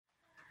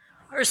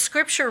Our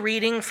scripture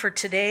reading for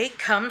today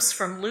comes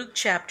from Luke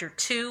chapter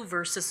 2,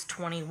 verses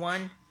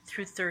 21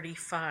 through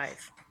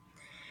 35.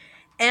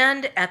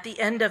 And at the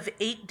end of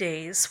 8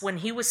 days, when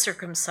he was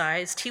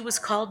circumcised, he was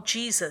called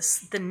Jesus,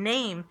 the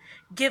name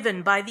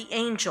given by the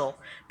angel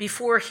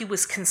before he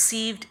was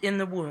conceived in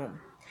the womb.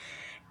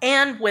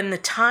 And when the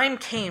time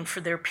came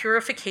for their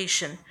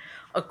purification,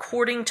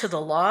 according to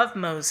the law of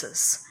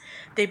Moses,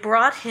 they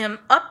brought him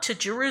up to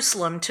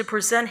Jerusalem to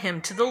present him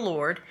to the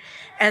Lord.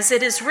 As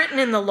it is written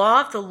in the law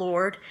of the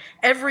Lord,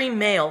 every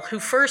male who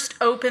first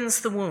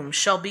opens the womb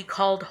shall be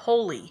called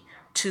holy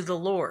to the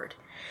Lord,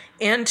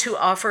 and to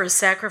offer a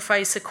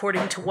sacrifice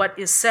according to what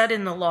is said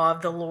in the law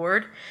of the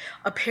Lord,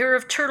 a pair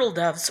of turtle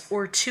doves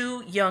or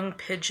 2 young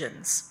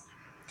pigeons.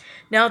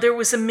 Now there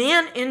was a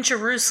man in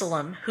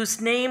Jerusalem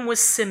whose name was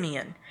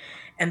Simeon,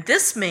 and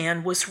this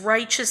man was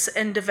righteous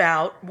and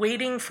devout,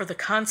 waiting for the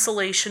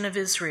consolation of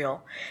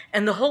Israel,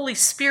 and the Holy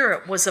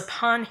Spirit was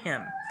upon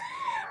him.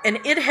 And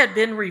it had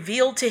been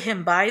revealed to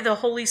him by the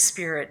Holy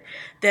Spirit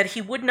that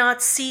he would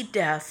not see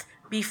death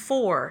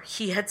before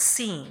he had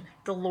seen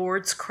the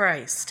Lord's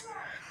Christ.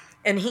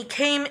 And he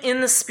came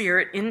in the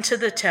Spirit into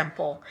the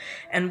temple,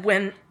 and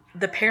when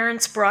the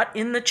parents brought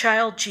in the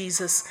child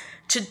Jesus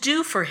to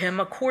do for him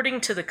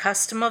according to the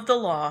custom of the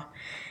law,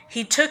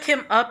 he took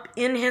him up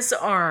in his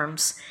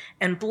arms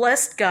and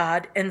blessed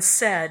God and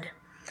said,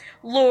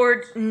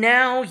 "Lord,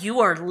 now you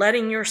are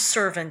letting your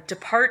servant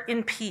depart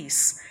in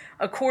peace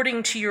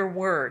according to your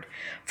word,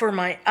 for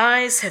my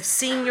eyes have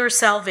seen your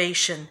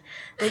salvation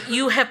that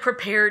you have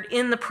prepared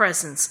in the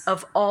presence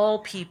of all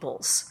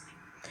peoples,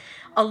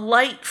 a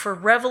light for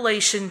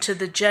revelation to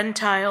the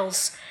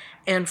Gentiles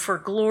and for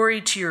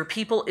glory to your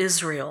people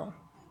Israel."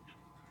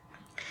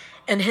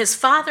 And his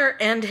father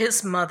and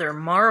his mother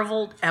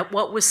marveled at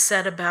what was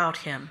said about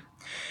him.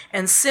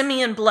 And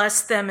Simeon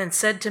blessed them and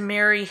said to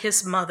Mary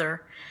his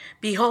mother,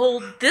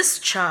 "Behold, this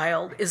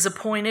child is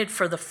appointed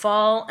for the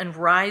fall and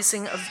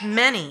rising of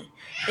many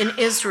in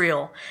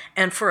Israel,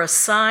 and for a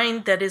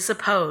sign that is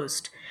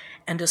opposed,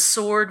 and a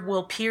sword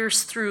will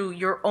pierce through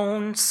your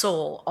own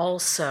soul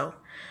also,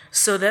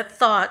 so that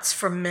thoughts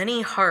from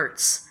many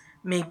hearts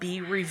may be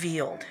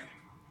revealed."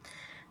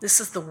 This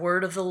is the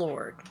word of the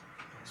Lord.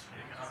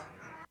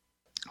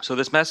 So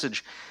this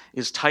message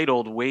is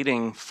titled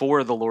 "Waiting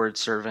for the Lord's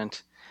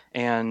Servant,"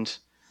 and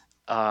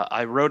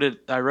I wrote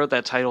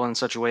that title in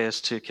such a way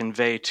as to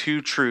convey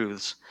 2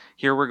 truths.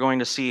 Here we're going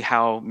to see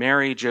how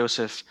Mary,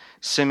 Joseph,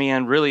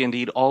 Simeon, really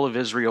indeed all of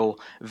Israel,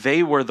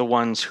 they were the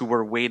ones who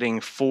were waiting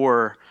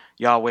for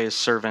Yahweh's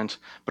servant.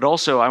 But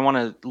also I want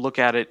to look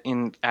at it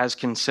as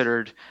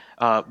considered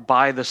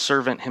by the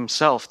servant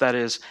himself, that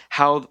is,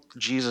 how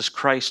Jesus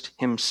Christ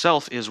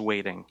himself is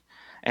waiting.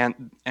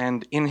 And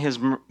in his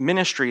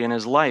ministry, in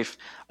his life,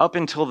 up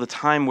until the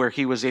time where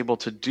he was able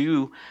to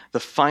do the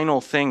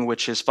final thing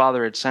which his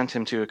Father had sent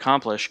him to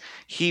accomplish,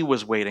 he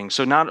was waiting.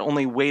 So not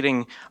only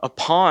waiting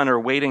upon or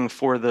waiting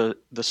for the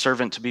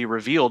servant to be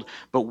revealed,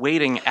 but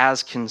waiting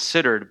as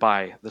considered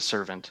by the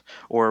servant,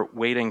 or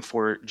waiting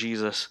for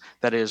Jesus.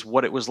 That is,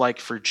 what it was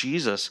like for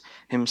Jesus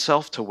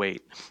himself to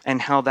wait,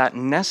 and how that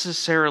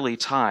necessarily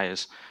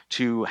ties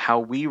to how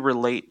we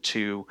relate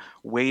to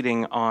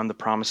waiting on the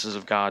promises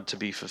of God to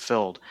be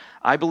fulfilled.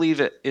 I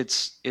believe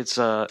it's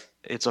a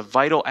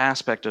vital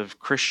aspect of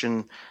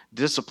Christian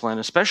discipline,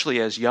 especially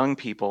as young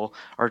people.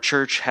 Our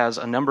church has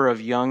a number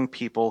of young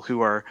people who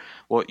are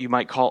what you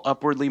might call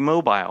upwardly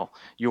mobile.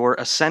 You're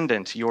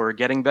ascendant, you're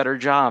getting better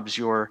jobs,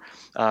 you're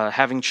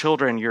having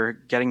children, you're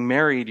getting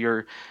married,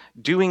 you're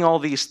doing all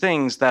these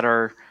things that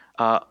are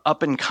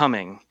up and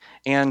coming.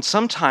 And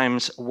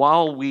sometimes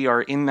while we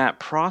are in that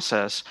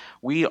process,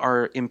 we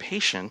are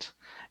impatient,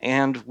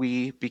 and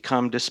we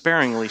become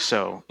despairingly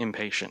so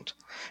impatient.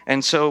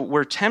 And so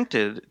we're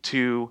tempted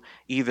to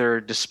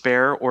either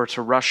despair or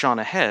to rush on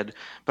ahead,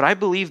 but I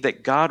believe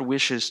that God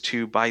wishes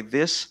to, by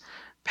this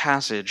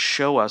passage,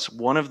 show us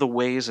one of the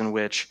ways in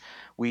which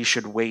we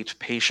should wait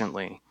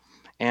patiently.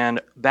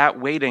 And that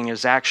waiting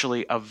is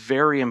actually a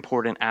very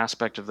important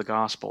aspect of the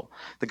gospel.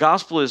 The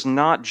gospel is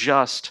not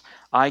just,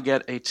 I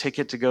get a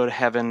ticket to go to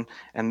heaven,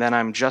 and then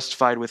I'm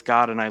justified with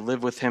God, and I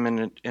live with him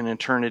in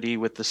eternity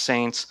with the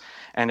saints,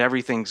 and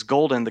everything's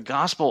golden. The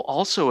gospel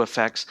also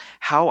affects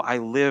how I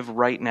live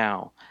right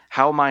now,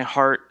 how my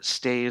heart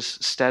stays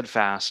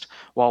steadfast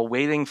while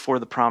waiting for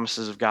the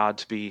promises of God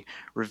to be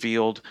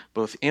revealed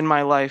both in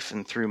my life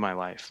and through my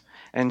life.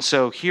 And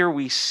so here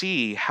we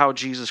see how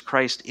Jesus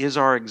Christ is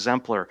our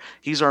exemplar.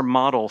 He's our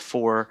model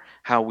for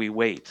how we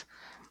wait.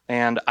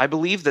 And I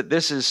believe that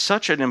this is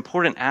such an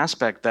important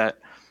aspect that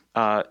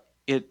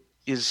it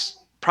is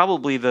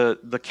probably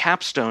the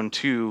capstone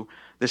to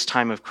this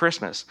time of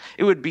Christmas.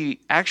 It would be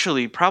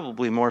actually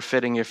probably more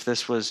fitting if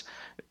this was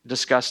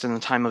discussed in the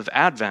time of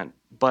Advent,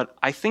 but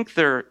I think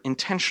they're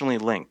intentionally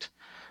linked.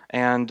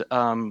 And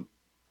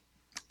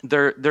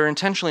they're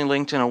intentionally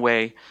linked in a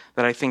way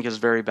that I think is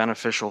very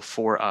beneficial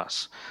for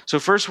us. So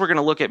first we're going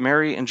to look at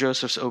Mary and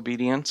Joseph's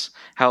obedience,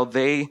 how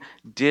they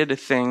did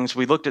things.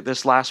 We looked at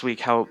this last week,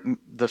 how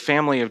the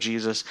family of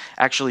Jesus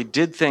actually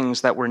did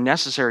things that were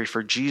necessary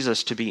for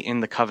Jesus to be in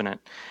the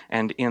covenant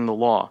and in the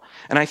law.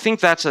 And I think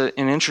that's an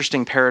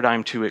interesting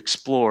paradigm to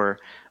explore,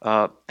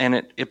 and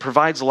it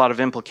provides a lot of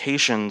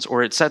implications,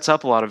 or it sets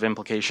up a lot of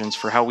implications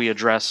for how we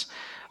address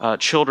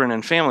children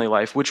and family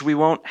life, which we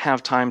won't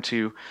have time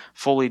to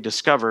fully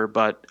discover,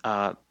 but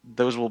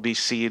those will be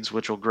seeds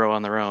which will grow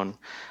on their own.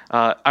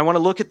 I want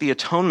to look at the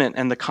atonement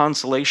and the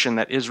consolation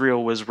that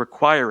Israel was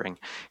requiring.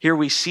 Here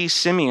we see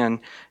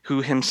Simeon,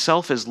 who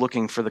himself is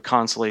looking for the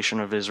consolation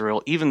of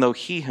Israel, even though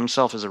he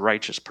himself is a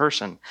righteous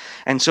person.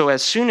 And so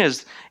as soon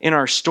as, in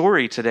our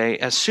story today,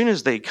 as soon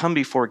as they come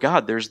before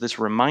God, there's this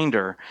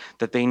reminder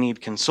that they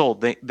need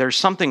consoled. There's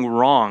something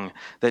wrong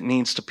that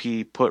needs to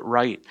be put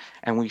right.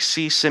 And we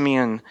see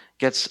Simeon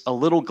gets a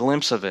little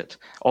glimpse of it,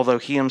 although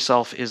he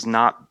himself is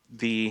not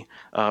the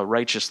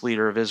righteous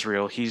leader of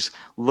Israel. He's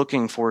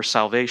looking for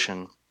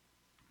salvation.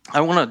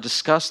 I want to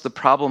discuss the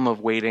problem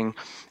of waiting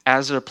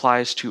as it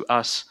applies to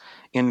us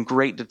in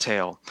great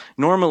detail.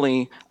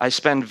 Normally, I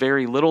spend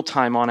very little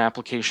time on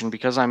application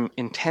because I'm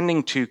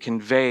intending to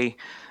convey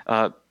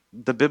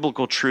the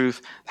biblical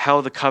truth, how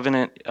the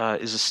covenant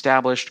is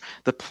established,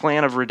 the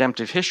plan of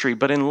redemptive history.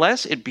 But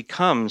unless it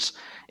becomes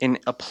an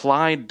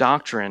applied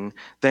doctrine,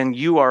 then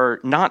you are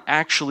not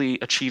actually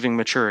achieving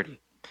maturity.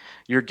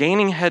 You're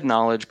gaining head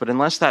knowledge, but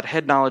unless that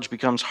head knowledge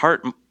becomes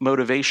heart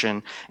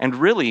motivation, and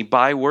really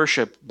by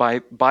worship,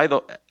 by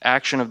the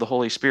action of the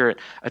Holy Spirit,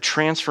 a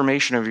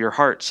transformation of your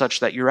heart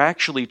such that you're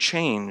actually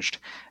changed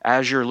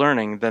as you're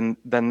learning, then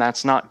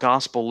that's not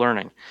gospel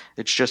learning.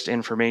 It's just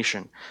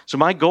information. So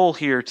my goal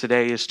here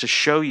today is to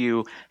show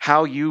you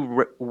how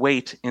you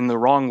wait in the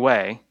wrong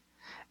way,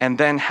 and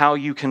then how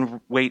you can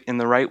wait in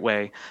the right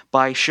way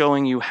by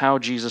showing you how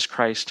Jesus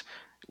Christ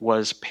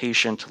was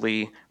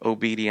patiently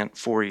obedient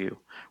for you.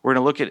 We're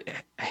going to look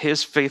at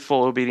his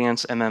faithful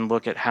obedience and then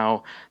look at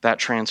how that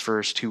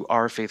transfers to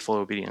our faithful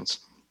obedience.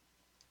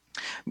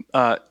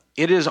 It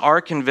is our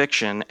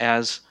conviction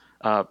as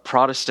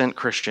Protestant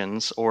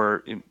Christians,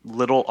 or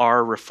little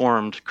r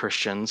Reformed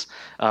Christians,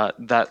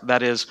 that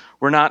is,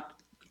 we're not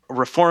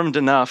reformed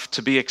enough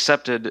to be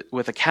accepted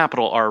with a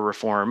capital R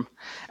reform,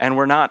 and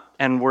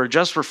we're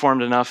just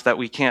reformed enough that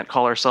we can't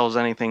call ourselves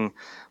anything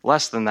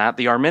less than that.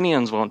 The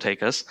Arminians won't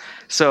take us.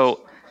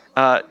 So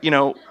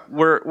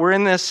we're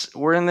in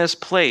this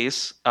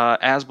place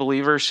as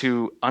believers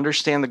who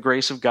understand the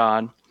grace of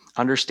God,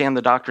 understand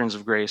the doctrines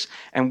of grace,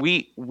 and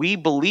we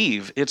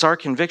believe, it's our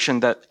conviction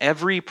that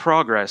every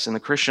progress in the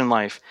Christian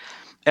life,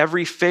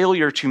 every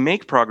failure to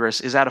make progress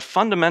is at a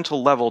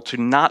fundamental level to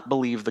not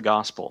believe the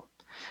gospel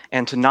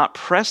and to not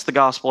press the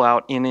gospel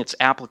out in its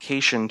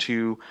application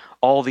to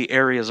all the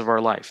areas of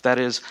our life. That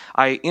is,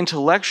 I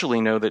intellectually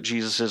know that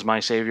Jesus is my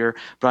Savior,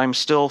 but I'm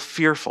still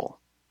fearful.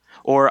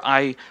 Or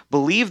I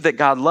believe that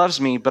God loves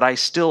me, but I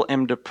still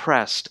am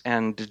depressed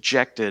and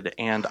dejected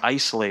and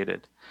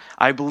isolated.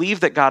 I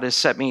believe that God has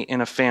set me in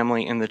a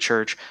family in the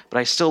church, but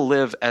I still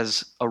live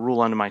as a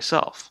rule unto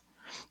myself.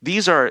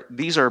 These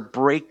are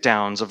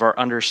breakdowns of our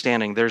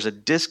understanding. There's a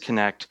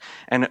disconnect,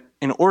 and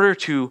in order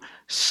to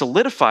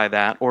solidify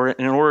that, or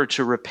in order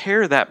to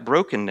repair that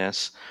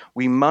brokenness,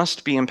 we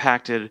must be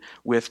impacted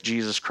with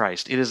Jesus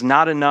Christ. It is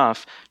not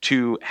enough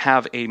to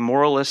have a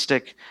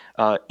moralistic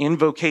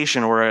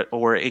invocation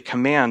or a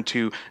command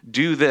to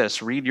do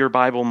this, read your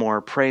Bible more,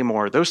 pray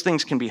more. Those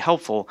things can be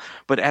helpful,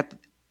 but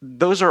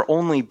those are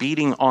only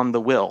beating on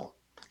the will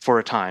for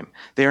a time.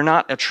 They are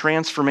not a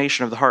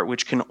transformation of the heart,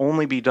 which can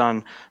only be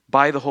done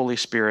by the Holy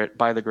Spirit,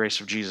 by the grace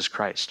of Jesus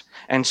Christ.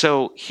 And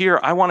so here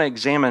I want to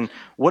examine,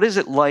 what is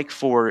it like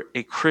for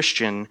a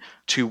Christian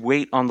to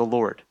wait on the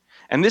Lord?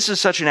 And this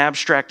is such an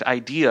abstract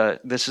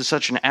idea, this is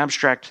such an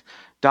abstract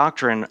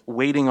doctrine,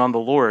 waiting on the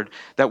Lord,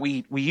 that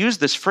we use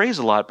this phrase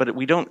a lot, but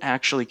we don't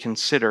actually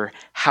consider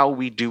how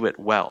we do it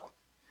well.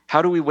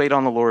 How do we wait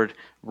on the Lord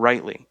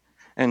rightly?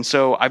 And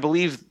so I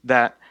believe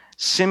that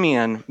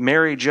Simeon,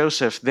 Mary,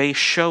 Joseph, they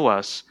show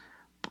us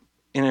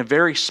in a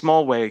very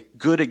small way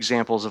good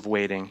examples of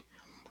waiting,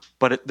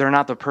 but they're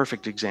not the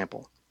perfect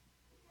example.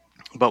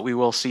 But we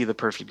will see the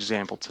perfect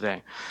example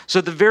today. So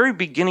at the very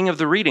beginning of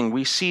the reading,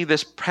 we see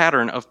this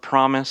pattern of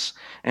promise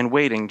and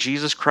waiting.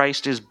 Jesus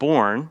Christ is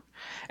born,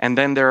 and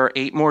then there are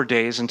 8 more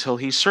days until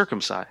he's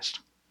circumcised.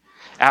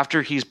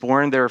 After he's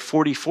born, there are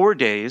 44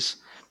 days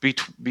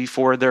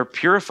before they're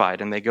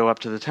purified and they go up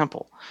to the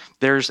temple.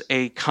 There's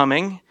a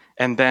coming,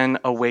 and then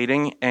a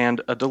waiting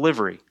and a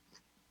delivery.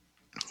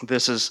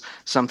 This is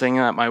something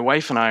that my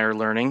wife and I are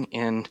learning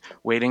in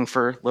waiting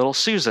for little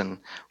Susan.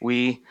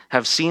 We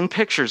have seen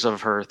pictures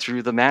of her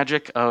through the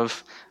magic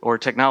of, or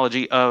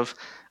technology of,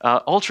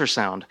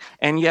 ultrasound.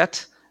 And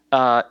yet,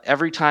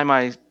 every time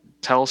I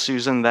tell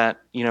Susan that,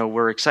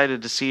 we're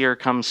excited to see her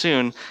come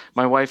soon,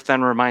 my wife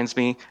then reminds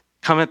me,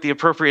 come at the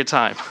appropriate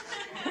time.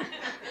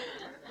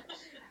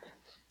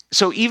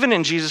 So even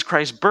in Jesus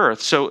Christ's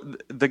birth, so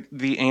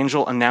the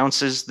angel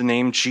announces the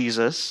name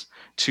Jesus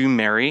to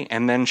Mary,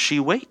 and then she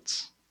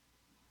waits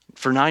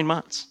for 9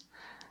 months.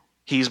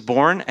 He's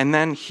born, and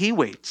then he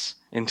waits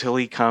until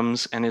he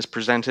comes and is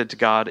presented to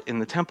God in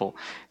the temple.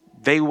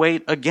 They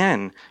wait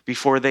again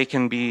before they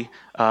can be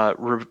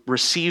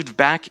received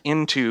back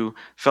into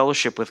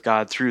fellowship with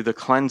God through the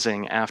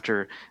cleansing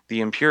after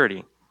the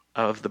impurity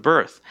of the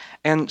birth.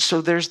 And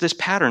so there's this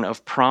pattern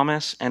of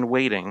promise and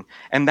waiting,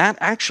 and that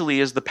actually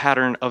is the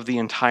pattern of the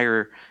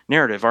entire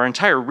narrative. Our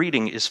entire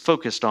reading is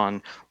focused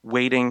on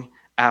waiting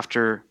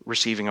after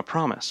receiving a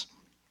promise.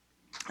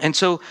 And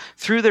so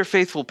through their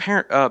faithful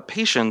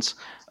patience,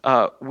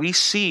 we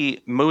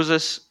see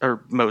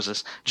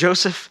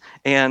Joseph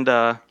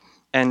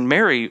and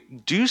Mary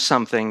do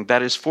something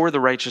that is for the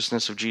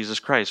righteousness of Jesus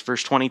Christ.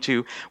 Verse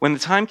 22, when the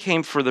time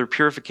came for their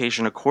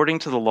purification according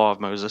to the law of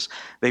Moses,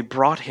 they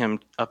brought him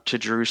up to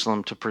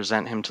Jerusalem to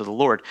present him to the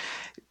Lord.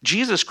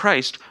 Jesus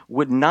Christ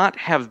would not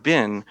have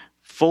been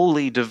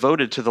fully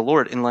devoted to the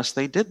Lord unless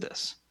they did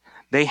this.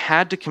 They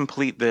had to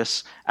complete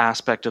this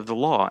aspect of the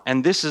law.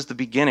 And this is the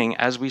beginning,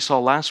 as we saw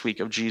last week,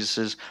 of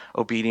Jesus'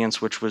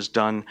 obedience, which was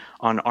done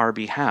on our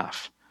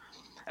behalf.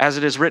 As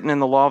it is written in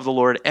the law of the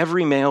Lord,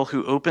 every male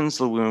who opens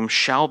the womb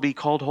shall be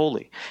called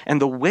holy.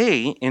 And the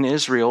way in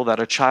Israel that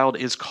a child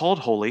is called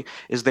holy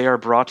is they are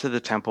brought to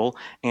the temple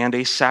and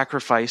a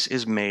sacrifice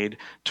is made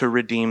to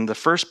redeem the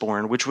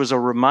firstborn, which was a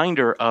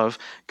reminder of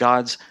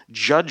God's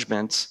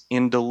judgments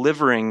in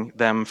delivering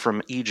them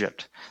from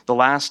Egypt. The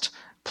last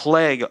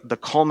plague, the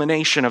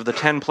culmination of the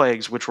 10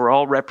 plagues, which were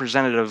all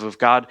representative of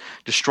God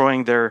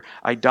destroying their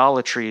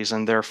idolatries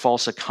and their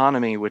false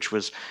economy, which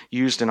was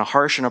used in a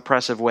harsh and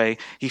oppressive way.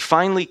 He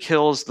finally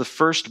kills the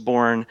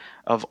firstborn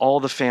of all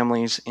the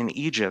families in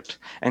Egypt.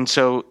 And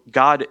so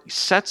God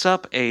sets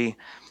up a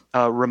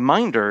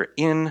reminder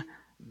in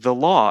the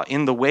law,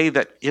 in the way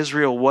that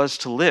Israel was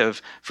to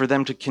live, for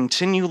them to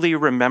continually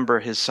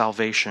remember his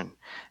salvation,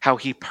 how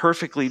he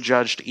perfectly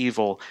judged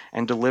evil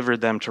and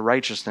delivered them to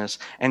righteousness,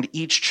 and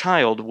each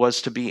child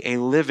was to be a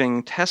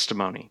living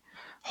testimony,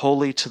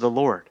 holy to the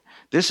Lord.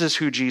 This is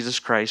who Jesus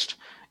Christ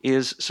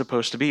is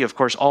supposed to be. Of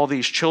course, all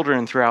these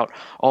children throughout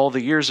all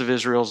the years of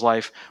Israel's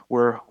life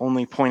were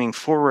only pointing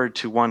forward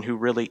to one who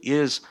really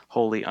is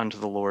holy unto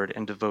the Lord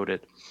and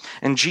devoted.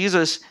 And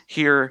Jesus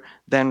here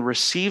then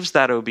receives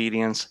that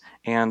obedience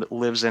and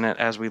lives in it,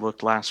 as we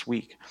looked last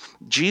week.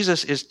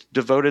 Jesus is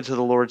devoted to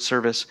the Lord's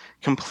service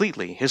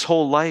completely. His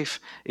whole life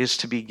is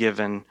to be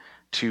given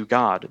to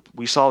God.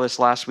 We saw this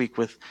last week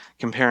with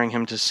comparing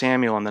him to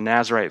Samuel and the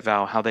Nazirite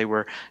vow, how they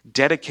were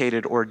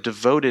dedicated or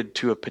devoted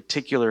to a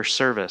particular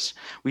service.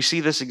 We see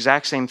this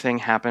exact same thing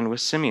happen with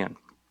Simeon.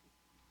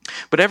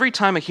 But every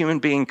time a human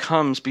being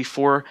comes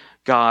before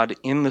God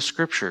in the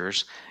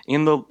scriptures,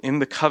 in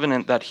the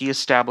covenant that he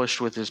established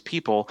with his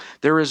people,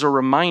 there is a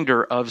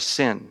reminder of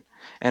sin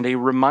and a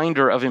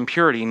reminder of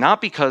impurity, not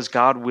because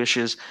God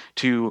wishes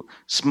to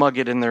smug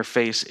it in their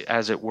face,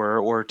 as it were,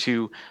 or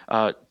to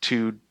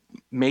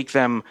make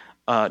them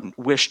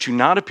wish to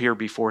not appear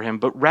before him,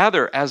 but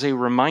rather as a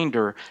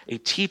reminder, a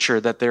teacher,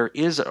 that there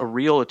is a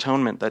real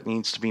atonement that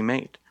needs to be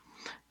made.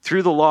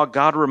 Through the law,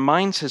 God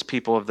reminds his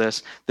people of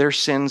this. Their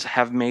sins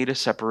have made a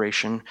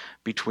separation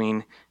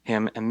between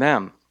him and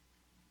them.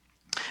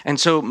 And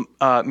so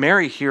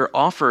Mary here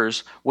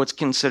offers what's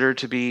considered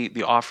to be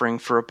the offering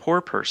for a poor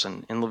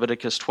person. In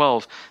Leviticus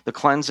 12, the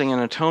cleansing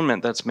and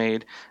atonement that's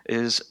made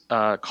is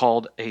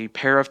called a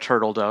pair of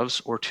turtle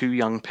doves or 2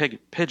 young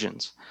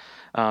pigeons.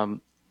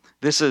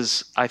 This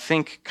is, I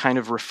think, kind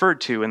of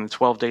referred to in the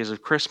 12 days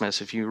of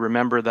Christmas. If you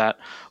remember that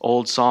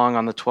old song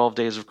on the 12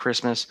 days of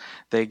Christmas,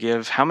 they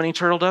give how many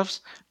turtle doves?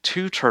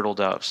 2 turtle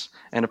doves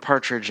and a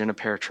partridge in a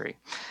pear tree.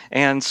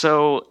 And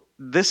so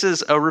this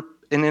is an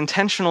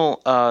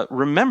intentional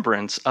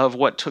remembrance of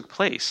what took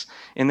place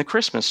in the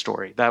Christmas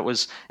story. That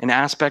was an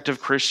aspect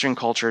of Christian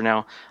culture.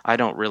 Now, I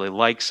don't really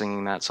like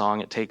singing that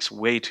song. It takes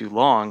way too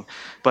long.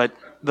 But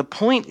the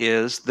point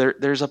is,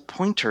 there's a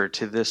pointer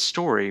to this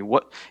story.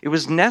 It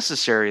was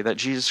necessary that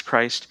Jesus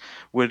Christ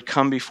would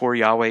come before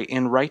Yahweh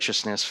in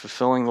righteousness,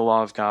 fulfilling the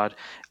law of God,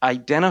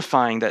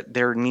 identifying that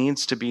there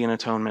needs to be an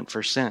atonement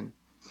for sin.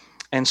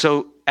 And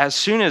so as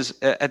soon as,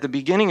 at the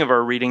beginning of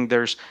our reading,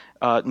 there's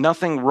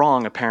nothing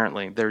wrong,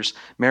 apparently. There's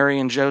Mary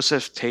and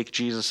Joseph take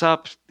Jesus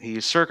up.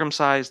 He's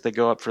circumcised. They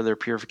go up for their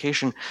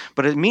purification.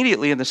 But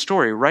immediately in the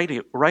story,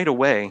 right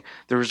away,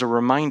 there's a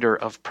reminder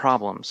of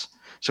problems.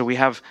 So we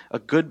have a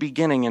good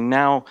beginning, and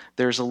now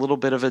there's a little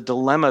bit of a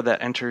dilemma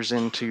that enters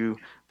into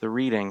the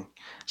reading.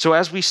 So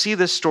as we see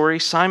this story,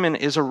 Simon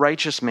is a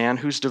righteous man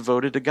who's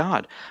devoted to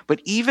God.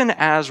 But even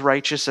as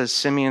righteous as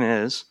Simeon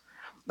is,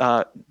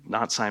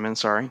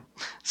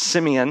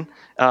 Simeon,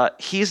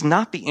 he's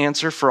not the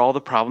answer for all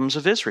the problems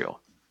of Israel.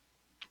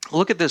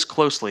 Look at this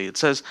closely. It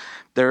says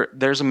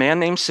there's a man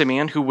named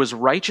Simeon who was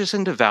righteous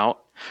and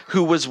devout,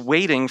 who was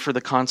waiting for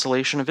the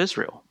consolation of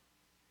Israel.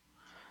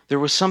 There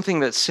was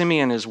something that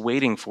Simeon is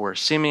waiting for.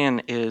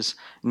 Simeon is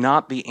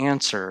not the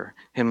answer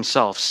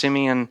himself.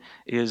 Simeon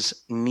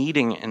is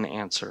needing an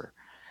answer.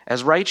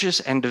 As righteous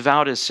and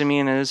devout as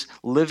Simeon is,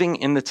 living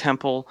in the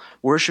temple,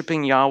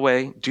 worshiping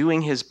Yahweh,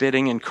 doing his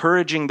bidding,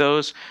 encouraging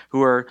those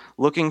who are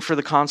looking for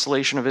the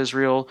consolation of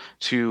Israel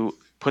to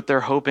put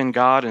their hope in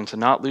God and to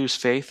not lose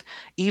faith,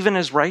 even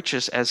as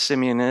righteous as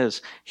Simeon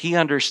is, he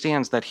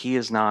understands that he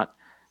is not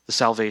the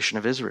salvation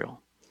of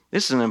Israel.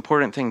 This is an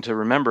important thing to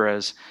remember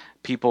as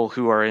people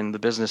who are in the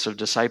business of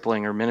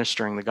discipling or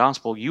ministering the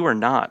gospel. You are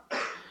not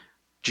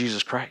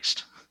Jesus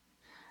Christ.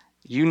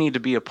 You need to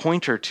be a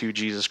pointer to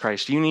Jesus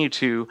Christ. You need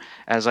to,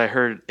 as I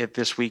heard it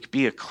this week,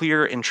 be a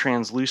clear and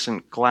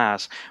translucent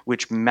glass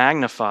which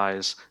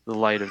magnifies the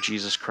light of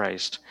Jesus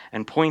Christ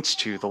and points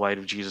to the light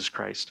of Jesus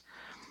Christ.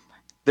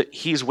 That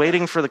he's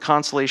waiting for the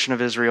consolation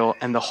of Israel,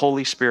 and the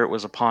Holy Spirit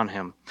was upon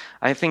him.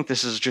 I think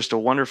this is just a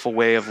wonderful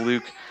way of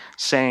Luke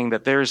saying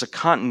that there is a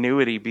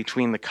continuity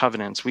between the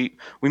covenants. We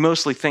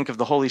mostly think of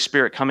the Holy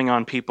Spirit coming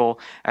on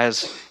people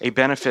as a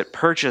benefit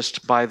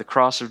purchased by the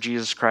cross of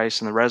Jesus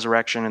Christ and the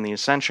resurrection and the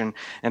ascension,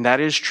 and that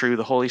is true.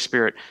 The Holy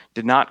Spirit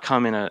did not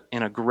come in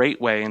a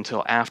great way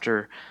until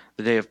after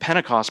the day of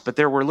Pentecost, but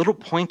there were little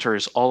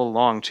pointers all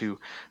along to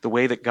the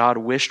way that God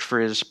wished for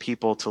his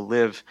people to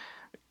live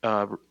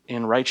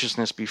in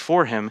righteousness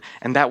before him,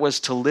 and that was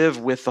to live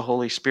with the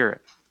Holy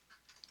Spirit.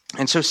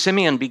 And so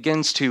Simeon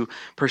begins to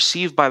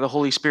perceive by the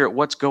Holy Spirit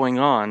what's going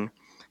on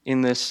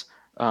in this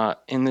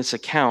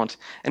account.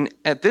 And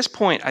at this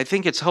point, I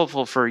think it's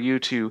helpful for you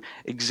to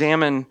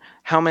examine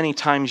how many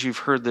times you've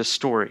heard this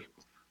story.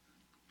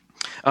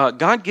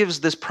 God gives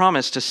this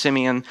promise to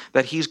Simeon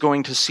that he's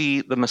going to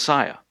see the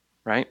Messiah,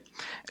 right?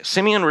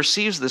 Simeon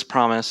receives this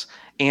promise,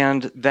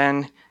 and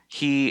then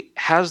he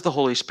has the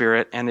Holy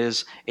Spirit and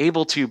is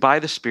able to, by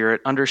the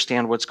Spirit,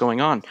 understand what's going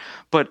on.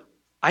 But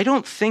I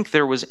don't think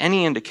there was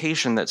any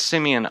indication that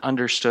Simeon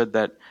understood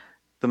that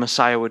the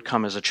Messiah would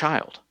come as a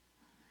child.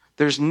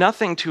 There's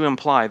nothing to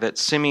imply that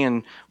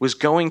Simeon was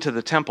going to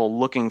the temple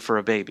looking for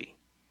a baby.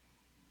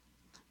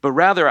 But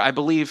rather, I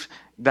believe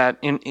that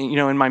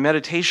in my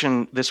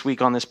meditation this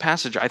week on this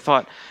passage, I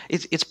thought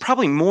it's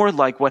probably more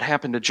like what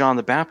happened to John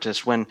the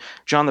Baptist when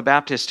John the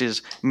Baptist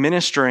is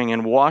ministering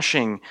and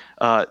washing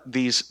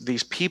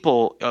these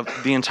people,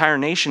 the entire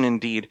nation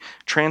indeed,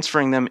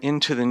 transferring them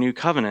into the new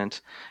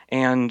covenant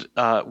and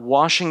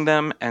washing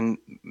them and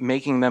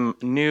making them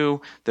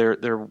new.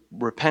 They're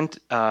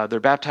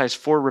baptized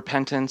for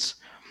repentance.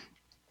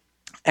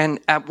 And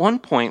at one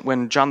point,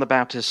 when John the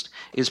Baptist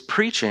is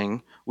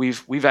preaching,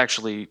 we've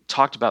actually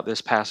talked about this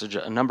passage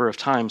a number of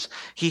times.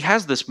 He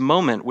has this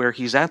moment where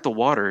he's at the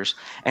waters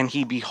and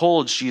he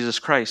beholds Jesus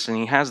Christ, and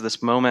he has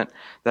this moment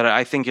that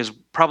I think is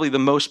probably the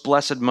most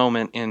blessed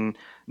moment in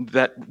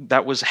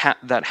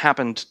that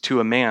happened to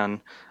a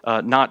man,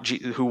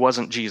 who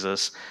wasn't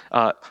Jesus,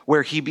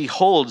 where he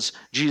beholds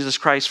Jesus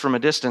Christ from a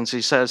distance.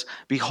 He says,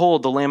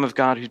 "Behold, the Lamb of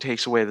God who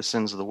takes away the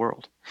sins of the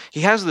world."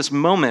 He has this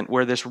moment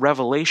where this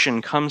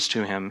revelation comes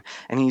to him,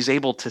 and he's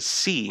able to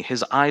see.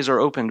 His eyes are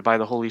opened by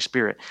the Holy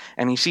Spirit,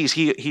 and he sees.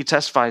 He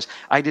testifies,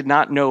 "I did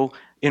not know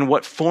in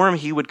what form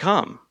he would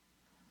come,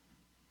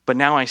 but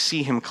now I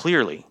see him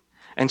clearly."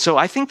 And so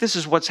I think this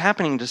is what's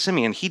happening to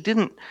Simeon. He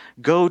didn't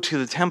go to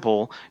the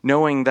temple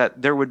knowing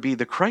that there would be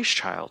the Christ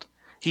child.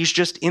 He's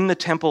just in the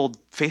temple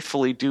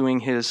faithfully doing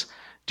his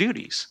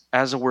duties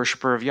as a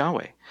worshiper of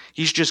Yahweh.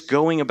 He's just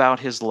going about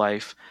his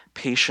life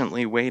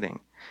patiently waiting.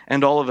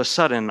 And all of a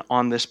sudden,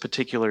 on this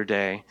particular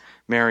day,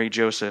 Mary,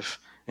 Joseph,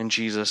 and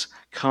Jesus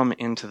come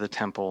into the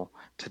temple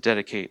to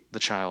dedicate the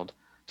child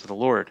to the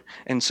Lord.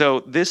 And so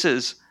this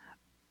is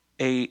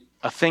a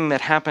thing that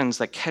happens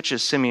that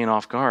catches Simeon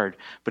off guard,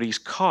 but he's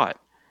caught,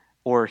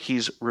 or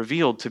he's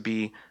revealed to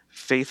be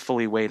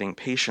faithfully waiting,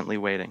 patiently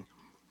waiting,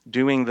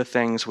 doing the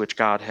things which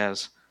God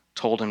has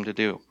told him to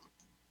do.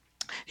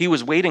 He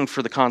was waiting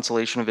for the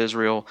consolation of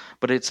Israel,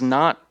 but it's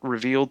not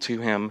revealed to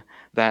him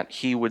that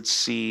he would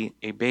see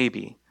a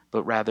baby,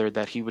 but rather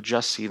that he would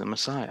just see the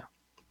Messiah.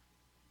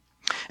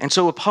 And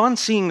so upon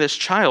seeing this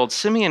child,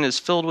 Simeon is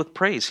filled with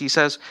praise. He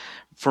says,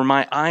 "For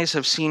my eyes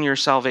have seen your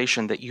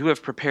salvation, that you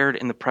have prepared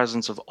in the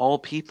presence of all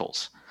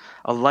peoples,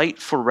 a light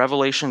for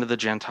revelation to the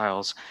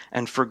Gentiles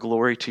and for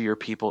glory to your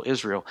people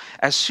Israel."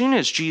 As soon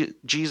as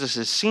Jesus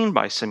is seen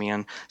by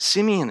Simeon,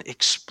 Simeon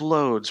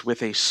explodes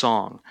with a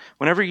song.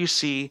 Whenever you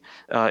see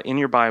in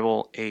your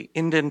Bible a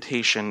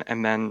indentation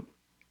and then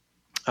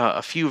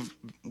a few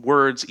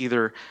words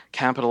either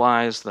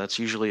capitalized, that's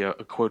usually a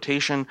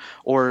quotation,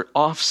 or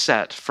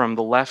offset from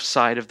the left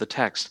side of the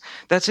text,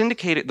 that's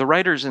indicated, the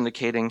writer's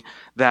indicating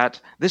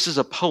that this is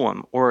a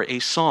poem or a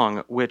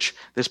song which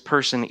this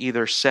person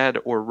either said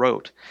or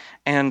wrote.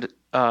 And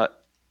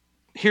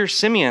here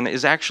Simeon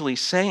is actually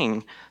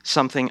saying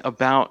something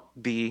about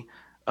the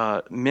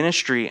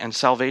ministry and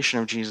salvation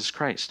of Jesus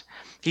Christ.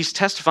 He's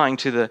testifying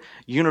to the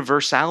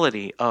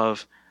universality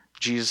of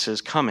Jesus'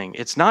 coming.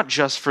 It's not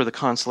just for the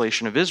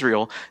consolation of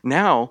Israel.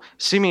 Now,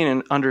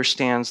 Simeon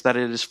understands that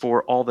it is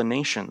for all the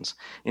nations,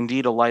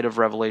 indeed a light of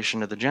revelation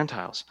to the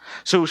Gentiles.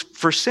 So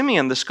for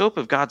Simeon, the scope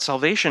of God's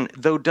salvation,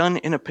 though done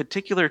in a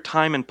particular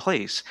time and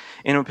place,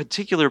 in a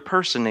particular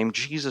person named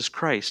Jesus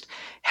Christ,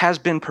 has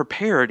been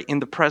prepared in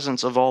the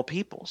presence of all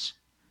peoples.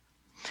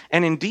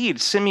 And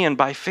indeed, Simeon,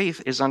 by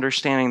faith, is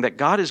understanding that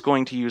God is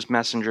going to use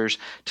messengers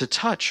to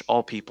touch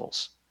all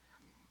peoples.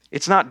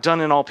 It's not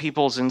done in all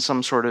peoples in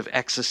some sort of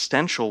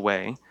existential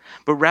way,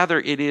 but rather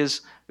it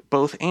is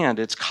both and.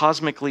 It's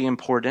cosmically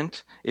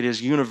important, it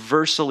is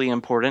universally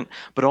important,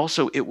 but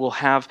also it will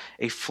have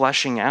a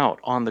fleshing out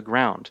on the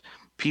ground.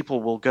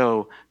 People will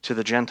go to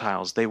the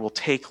Gentiles. They will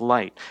take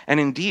light. And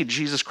indeed,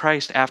 Jesus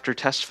Christ, after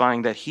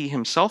testifying that he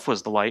himself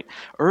was the light,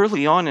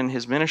 early on in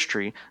his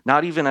ministry,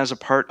 not even as a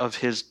part of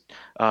his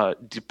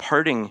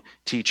departing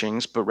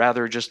teachings, but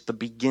rather just the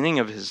beginning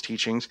of his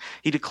teachings,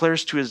 he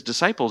declares to his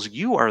disciples,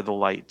 "You are the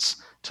lights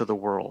to the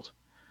world.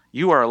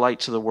 You are a light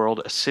to the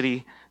world, a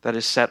city that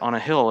is set on a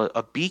hill,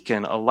 a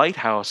beacon, a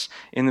lighthouse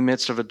in the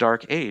midst of a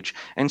dark age."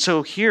 And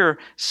so here,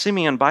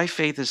 Simeon, by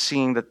faith, is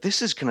seeing that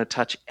this is going to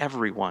touch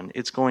everyone.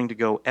 It's going to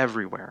go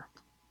everywhere.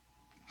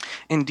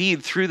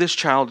 Indeed, through this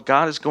child,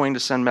 God is going to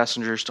send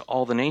messengers to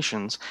all the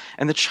nations.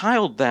 And the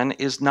child then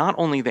is not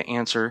only the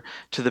answer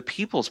to the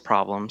people's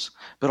problems,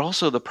 but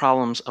also the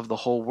problems of the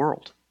whole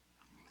world.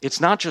 It's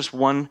not just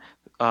one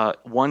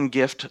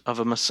gift of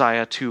a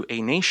Messiah to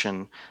a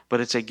nation,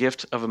 but it's a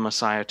gift of a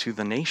Messiah to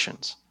the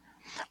nations.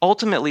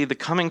 Ultimately, the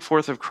coming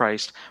forth of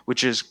Christ,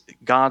 which is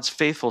God's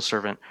faithful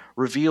servant,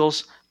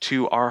 reveals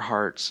to our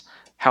hearts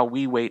how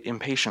we wait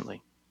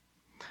impatiently.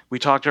 We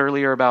talked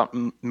earlier about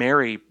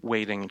Mary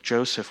waiting,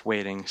 Joseph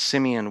waiting,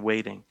 Simeon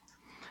waiting.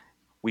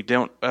 We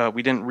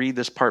didn't read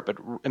this part, but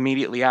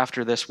immediately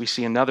after this, we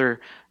see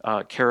another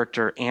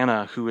character,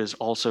 Anna, who is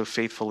also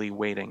faithfully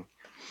waiting.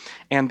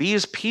 And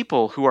these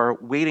people who are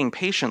waiting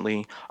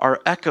patiently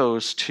are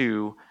echoes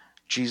to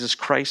Jesus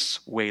Christ's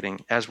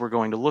waiting, as we're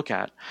going to look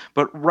at.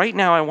 But right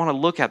now, I want to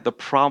look at the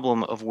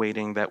problem of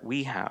waiting that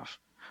we have.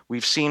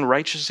 We've seen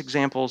righteous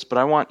examples, but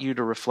I want you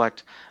to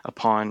reflect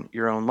upon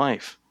your own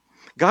life.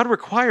 God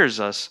requires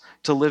us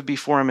to live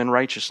before him in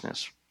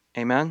righteousness.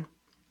 Amen?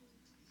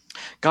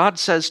 God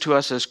says to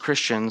us as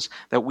Christians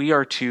that we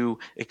are to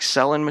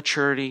excel in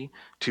maturity,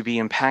 to be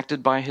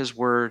impacted by his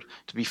word,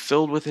 to be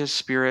filled with his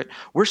spirit.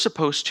 We're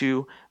supposed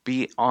to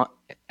be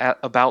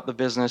about the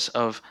business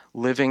of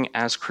living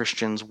as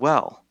Christians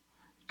well.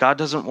 God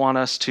doesn't want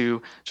us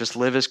to just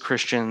live as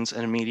Christians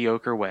in a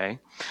mediocre way.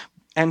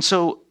 And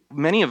so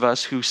many of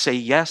us who say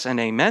yes and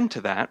amen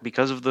to that,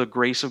 because of the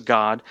grace of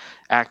God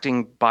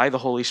acting by the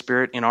Holy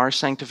Spirit in our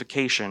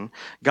sanctification,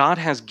 God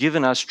has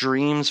given us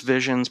dreams,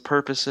 visions,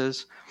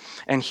 purposes,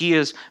 and he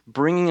is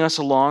bringing us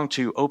along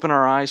to open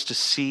our eyes to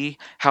see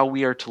how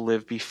we are to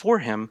live before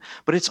him.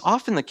 But it's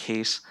often the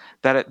case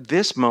that at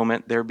this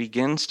moment there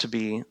begins to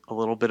be a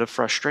little bit of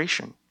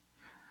frustration.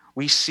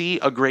 We see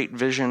a great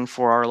vision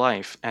for our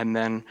life, and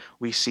then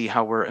we see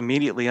how we're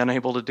immediately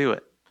unable to do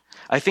it.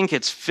 I think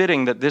it's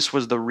fitting that this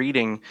was the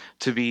reading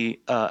to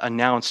be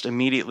announced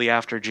immediately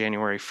after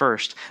January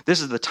 1st.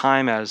 This is the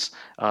time as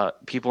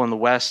people in the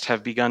West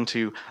have begun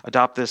to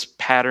adopt this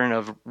pattern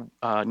of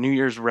New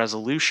Year's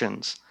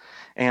resolutions.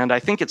 And I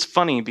think it's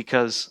funny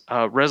because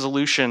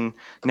resolution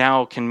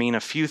now can mean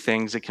a few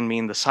things. It can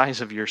mean the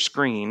size of your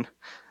screen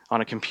on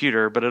a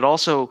computer, but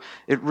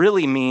it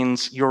really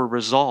means your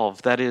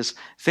resolve. That is,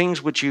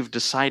 things which you've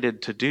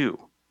decided to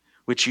do,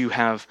 which you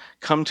have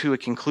come to a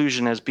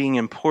conclusion as being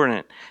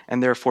important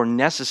and therefore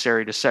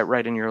necessary to set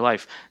right in your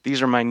life.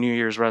 These are my New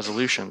Year's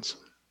resolutions.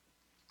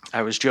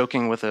 I was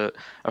joking with a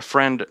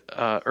friend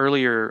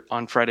earlier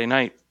on Friday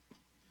night,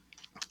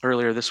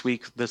 earlier this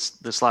week,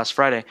 this last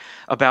Friday,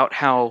 about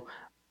how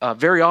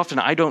very often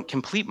I don't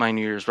complete my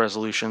New Year's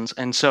resolutions.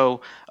 And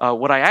so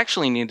what I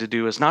actually need to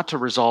do is not to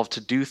resolve to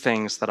do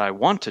things that I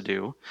want to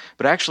do,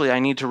 but actually I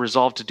need to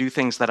resolve to do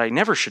things that I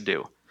never should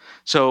do.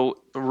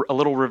 So a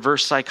little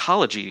reverse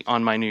psychology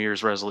on my New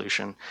Year's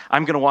resolution.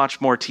 I'm going to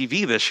watch more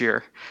TV this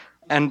year.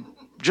 And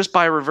just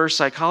by reverse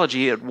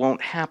psychology, it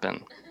won't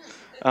happen.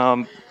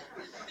 Now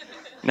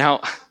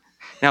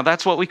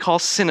that's what we call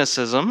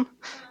cynicism,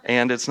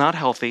 and it's not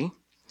healthy.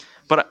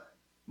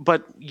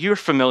 But you're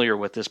familiar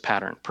with this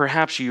pattern.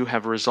 Perhaps you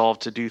have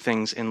resolved to do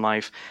things in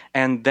life,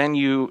 and then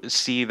you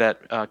see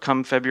that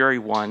come February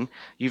 1,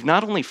 you've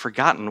not only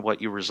forgotten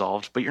what you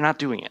resolved, but you're not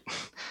doing it.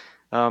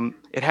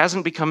 It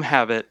hasn't become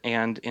habit,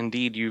 and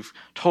indeed, you've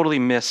totally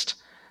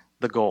missed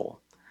the goal.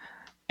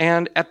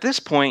 And at this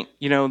point,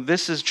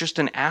 this is just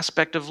an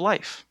aspect of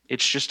life.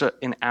 It's just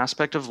an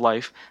aspect of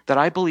life that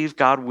I believe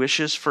God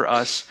wishes for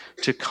us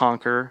to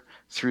conquer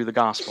through the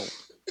gospel.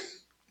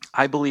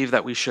 I believe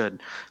that we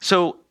should.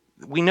 So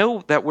we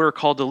know that we're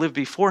called to live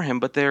before him,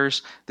 but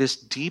there's this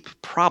deep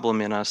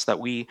problem in us that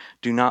we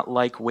do not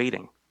like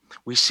waiting.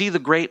 We see the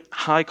great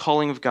high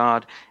calling of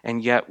God,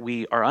 and yet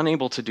we are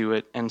unable to do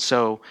it, and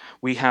so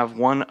we have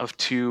one of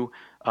two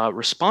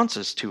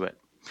responses to it.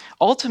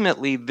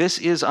 Ultimately, this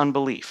is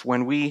unbelief.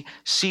 When we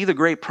see the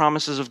great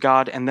promises of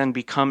God and then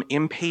become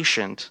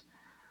impatient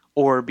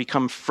or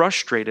become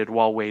frustrated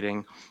while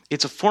waiting,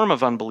 it's a form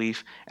of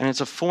unbelief, and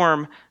it's a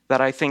form that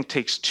I think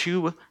takes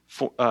two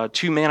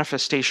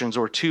manifestations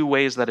or two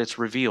ways that it's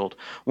revealed.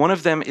 One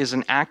of them is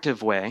an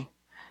active way,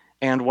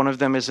 and one of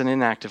them is an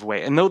inactive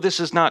way. And though this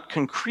is not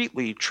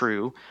concretely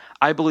true,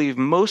 I believe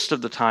most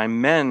of the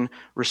time men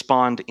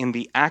respond in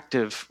the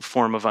active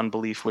form of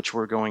unbelief, which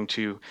we're going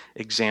to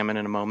examine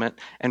in a moment,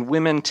 and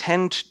women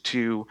tend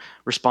to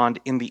respond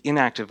in the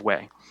inactive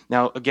way.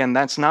 Now, again,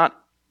 that's not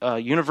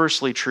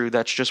universally true.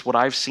 That's just what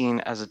I've seen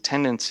as a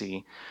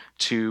tendency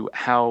to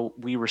how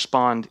we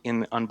respond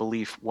in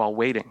unbelief while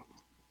waiting.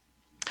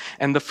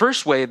 And the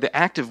first way, the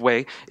active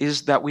way,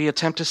 is that we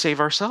attempt to save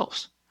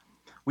ourselves.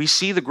 We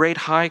see the great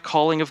high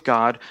calling of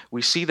God.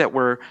 We see that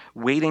we're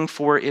waiting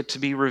for it to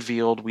be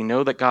revealed. We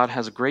know that God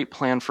has a great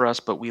plan for us,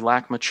 but we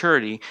lack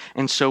maturity,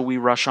 and so we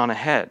rush on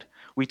ahead.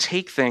 We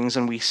take things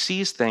and we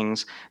seize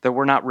things that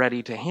we're not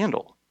ready to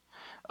handle.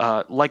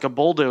 Like a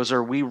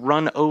bulldozer, we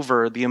run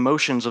over the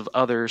emotions of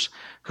others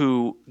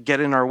who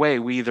get in our way.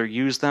 We either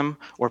use them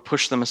or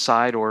push them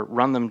aside or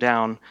run them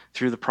down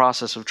through the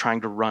process of trying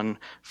to run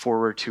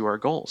forward to our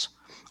goals.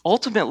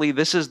 Ultimately,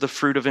 this is the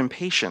fruit of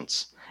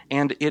impatience,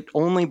 and it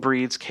only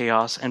breeds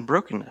chaos and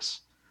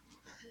brokenness.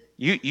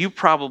 You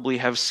probably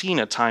have seen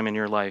a time in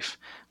your life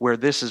where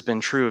this has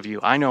been true of you.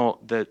 I know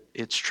that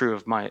it's true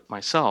of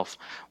myself,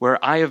 where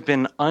I have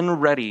been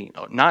unready,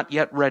 not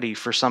yet ready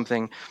for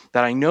something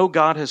that I know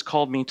God has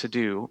called me to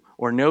do,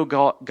 or know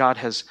God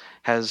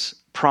has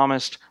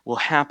promised will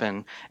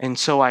happen, and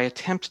so I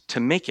attempt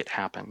to make it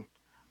happen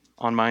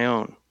on my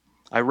own.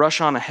 I rush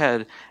on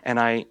ahead, and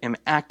I am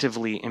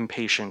actively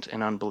impatient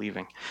and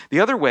unbelieving. The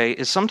other way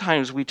is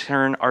sometimes we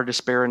turn our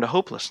despair into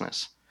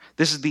hopelessness.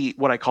 This is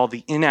what I call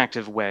the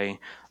inactive way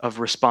of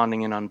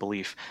responding in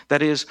unbelief.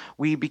 That is,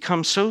 we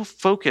become so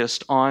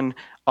focused on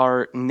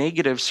our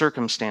negative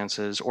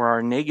circumstances or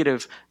our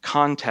negative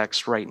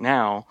context right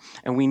now,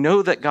 and we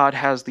know that God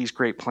has these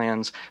great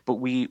plans, but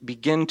we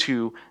begin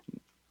to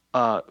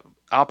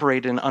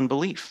operate in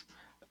unbelief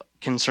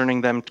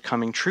concerning them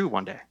coming true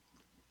one day.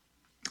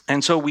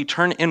 And so we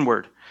turn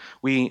inward.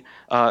 We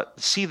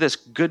see this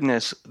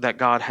goodness that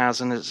God has,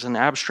 and it's an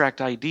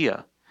abstract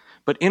idea.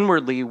 But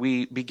inwardly,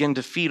 we begin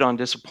to feed on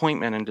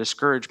disappointment and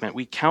discouragement.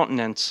 We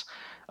countenance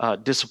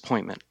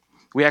disappointment.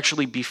 We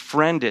actually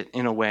befriend it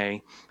in a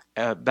way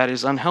that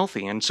is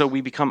unhealthy. And so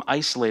we become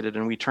isolated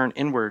and we turn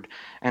inward,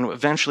 and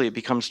eventually it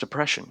becomes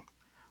depression.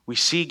 We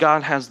see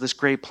God has this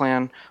great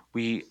plan.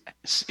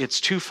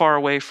 It's too far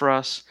away for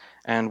us,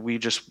 and we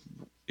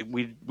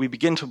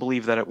begin to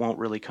believe that it won't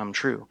really come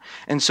true.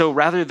 And so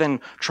rather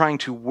than trying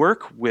to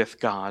work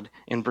with God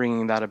in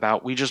bringing that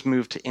about, we just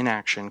move to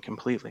inaction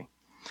completely.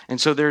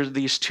 And so there's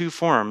these two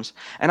forms.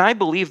 And I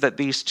believe that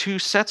these two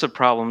sets of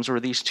problems,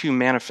 or these two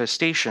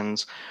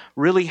manifestations,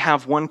 really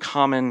have one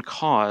common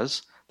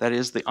cause, that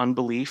is the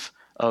unbelief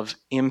of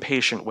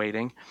impatient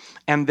waiting.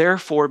 And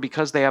therefore,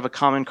 because they have a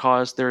common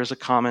cause, there is a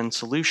common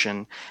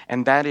solution.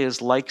 And that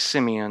is, like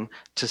Simeon,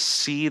 to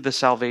see the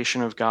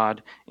salvation of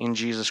God in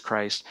Jesus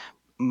Christ.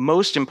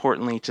 Most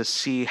importantly, to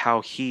see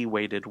how he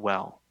waited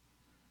well.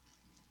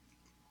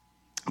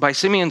 By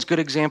Simeon's good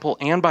example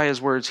and by his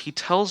words, he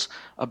tells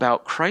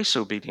about Christ's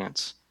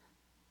obedience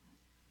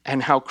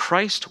and how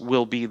Christ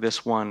will be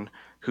this one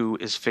who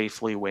is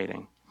faithfully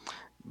waiting.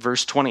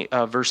 Verse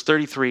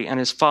 33, and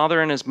his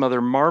father and his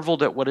mother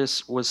marveled at what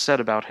was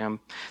said about him.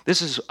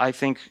 This is, I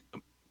think,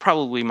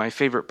 probably my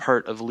favorite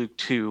part of Luke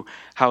 2,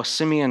 how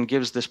Simeon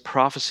gives this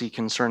prophecy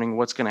concerning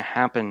what's going to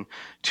happen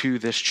to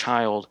this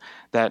child.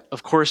 That,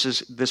 of course,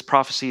 this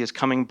prophecy is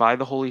coming by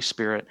the Holy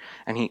Spirit,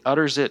 and he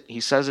utters it,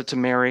 he says it to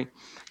Mary.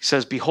 He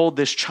says, "Behold,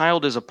 this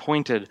child is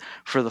appointed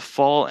for the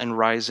fall and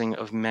rising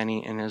of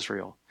many in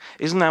Israel."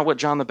 Isn't that what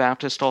John the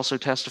Baptist also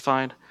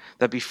testified?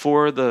 That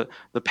before the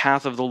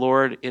path of the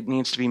Lord, it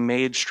needs to be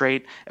made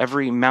straight.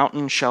 Every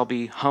mountain shall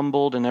be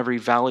humbled and every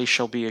valley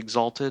shall be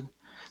exalted.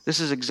 This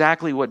is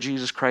exactly what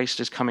Jesus Christ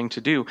is coming to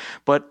do.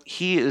 But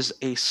he is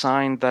a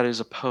sign that is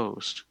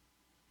opposed.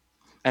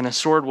 And a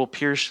sword will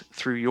pierce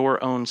through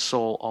your own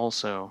soul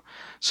also,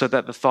 so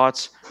that the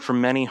thoughts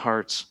from many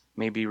hearts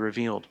may be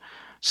revealed.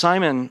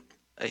 Simeon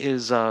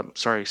is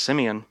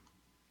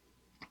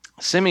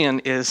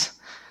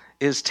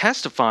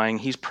testifying,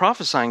 he's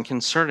prophesying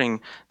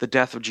concerning the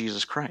death of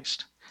Jesus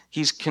Christ.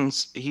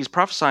 He's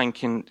prophesying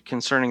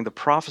concerning the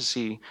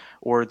prophecy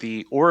or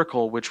the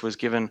oracle which was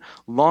given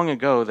long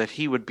ago that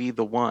he would be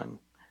the one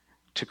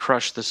to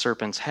crush the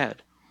serpent's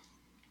head.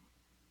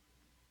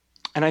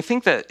 And I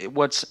think that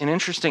what's an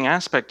interesting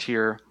aspect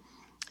here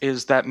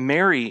is that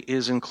Mary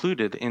is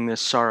included in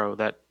this sorrow,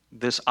 that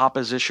this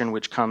opposition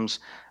which comes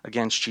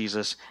against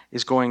Jesus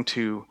is going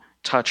to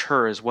touch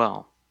her as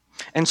well.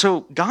 And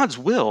so God's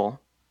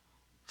will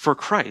for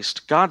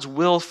Christ, God's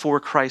will for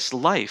Christ's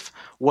life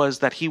was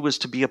that he was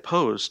to be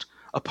opposed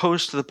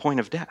to the point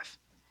of death.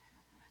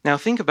 Now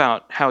think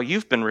about how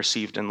you've been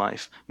received in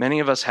life. Many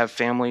of us have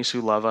families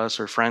who love us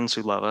or friends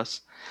who love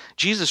us.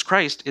 Jesus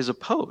Christ is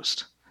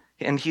opposed,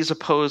 and he's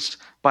opposed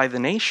by the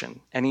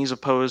nation, and he's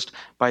opposed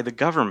by the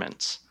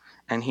governments,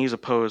 and he's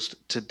opposed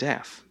to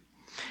death.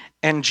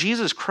 And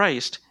Jesus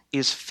Christ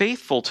is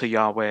faithful to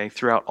Yahweh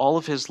throughout all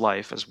of his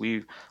life, as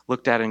we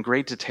looked at in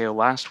great detail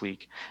last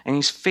week, and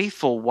he's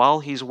faithful while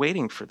he's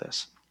waiting for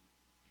this.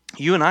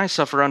 You and I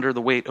suffer under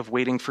the weight of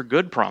waiting for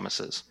good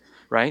promises,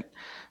 right?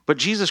 But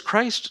Jesus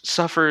Christ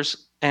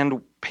suffers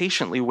and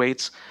patiently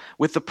waits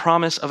with the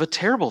promise of a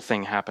terrible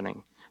thing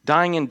happening,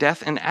 dying in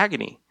death and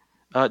agony,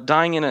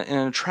 dying in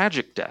a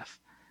tragic death.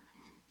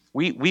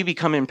 We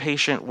become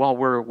impatient while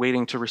we're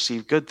waiting to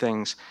receive good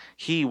things.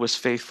 He was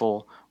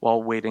faithful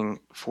while waiting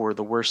for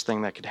the worst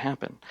thing that could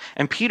happen.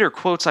 And Peter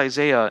quotes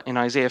Isaiah in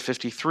Isaiah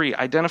 53,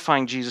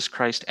 identifying Jesus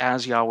Christ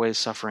as Yahweh's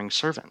suffering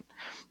servant,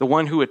 the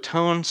one who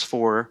atones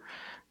for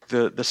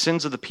the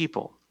sins of the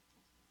people.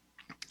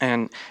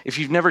 And if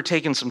you've never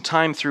taken some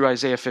time through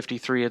Isaiah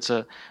 53, it's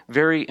a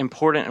very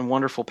important and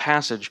wonderful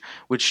passage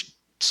which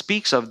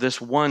speaks of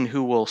this one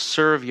who will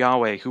serve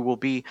Yahweh, who will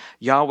be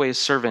Yahweh's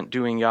servant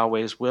doing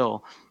Yahweh's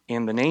will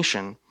in the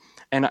nation.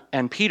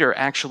 And Peter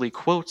actually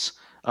quotes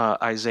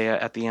Isaiah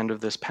at the end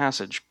of this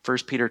passage. 1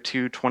 Peter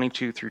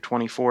 2:22 through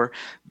 24,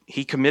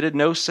 he committed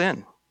no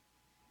sin.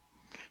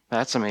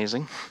 That's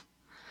amazing.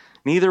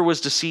 Neither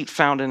was deceit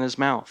found in his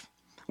mouth.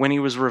 When he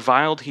was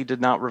reviled, he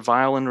did not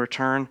revile in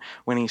return.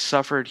 When he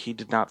suffered, he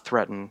did not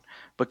threaten,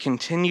 but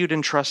continued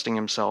entrusting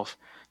himself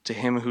to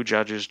him who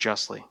judges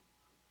justly.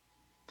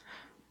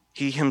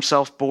 He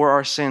himself bore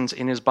our sins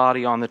in his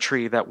body on the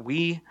tree, that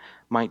we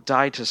might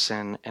die to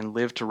sin and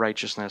live to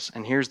righteousness.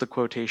 And here's the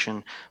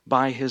quotation,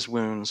 by his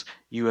wounds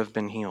you have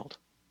been healed.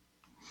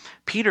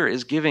 Peter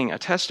is giving a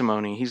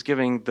testimony. He's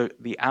giving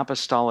the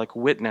apostolic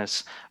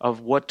witness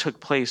of what took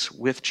place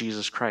with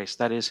Jesus Christ.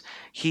 That is,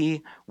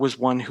 he was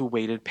one who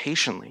waited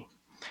patiently.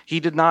 He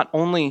did not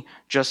only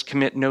just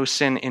commit no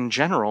sin in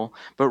general,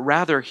 but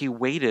rather he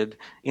waited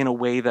in a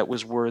way that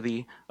was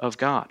worthy of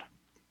God.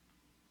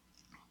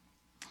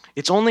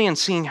 It's only in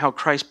seeing how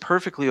Christ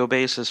perfectly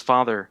obeys his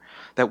Father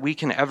that we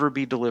can ever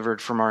be delivered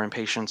from our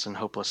impatience and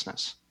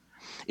hopelessness.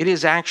 It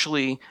is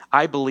actually,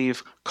 I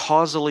believe,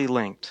 causally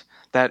linked.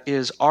 That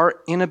is, our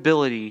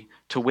inability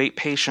to wait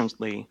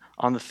patiently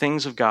on the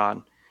things of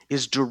God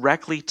is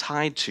directly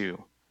tied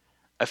to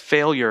a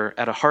failure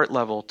at a heart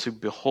level to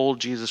behold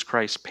Jesus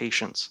Christ's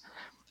patience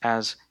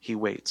as he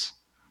waits.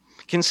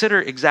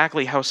 Consider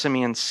exactly how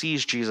Simeon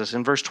sees Jesus.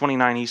 In verse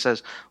 29, he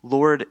says,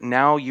 Lord,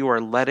 now you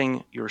are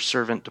letting your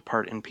servant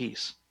depart in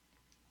peace,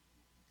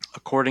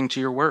 according to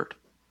your word.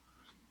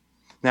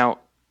 Now,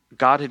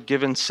 God had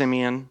given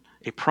Simeon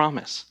a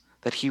promise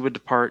that he would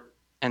depart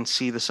and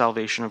see the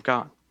salvation of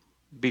God.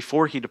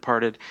 Before he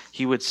departed,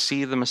 he would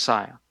see the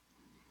Messiah.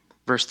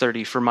 Verse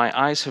 30, for my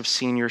eyes have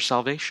seen your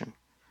salvation.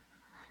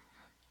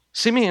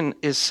 Simeon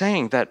is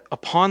saying that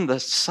upon the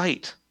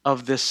sight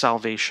of this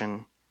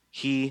salvation,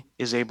 he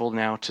is able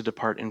now to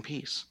depart in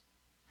peace.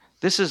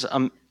 This is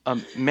a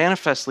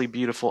manifestly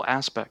beautiful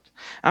aspect.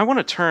 I want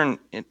to turn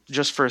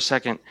just for a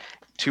second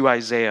to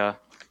Isaiah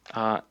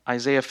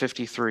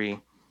 53,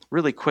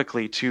 really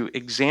quickly, to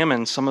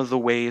examine some of the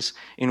ways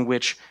in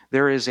which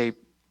there is a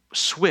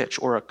switch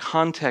or a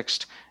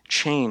context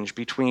change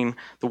between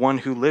the one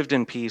who lived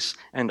in peace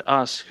and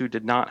us who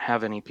did not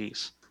have any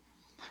peace.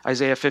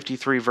 Isaiah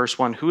 53, verse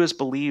 1, who has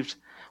believed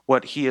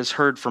what he has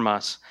heard from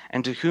us,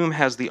 and to whom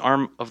has the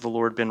arm of the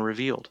Lord been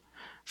revealed?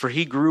 For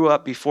he grew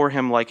up before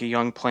him like a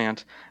young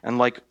plant, and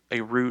like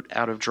a root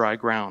out of dry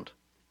ground.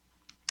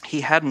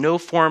 He had no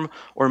form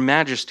or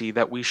majesty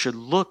that we should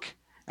look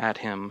at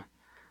him,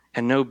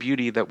 and no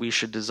beauty that we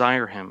should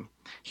desire him.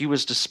 He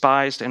was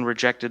despised and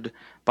rejected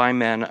by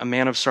men, a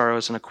man of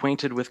sorrows and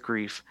acquainted with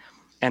grief,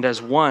 and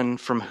as one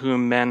from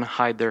whom men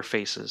hide their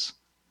faces.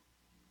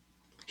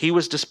 He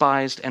was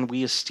despised, and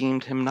we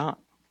esteemed him not.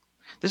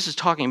 This is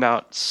talking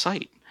about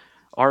sight,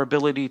 our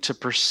ability to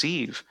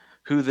perceive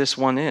who this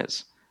one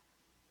is,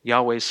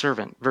 Yahweh's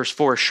servant. Verse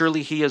 4,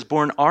 surely he has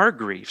borne our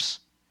griefs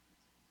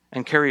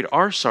and carried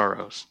our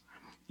sorrows,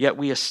 yet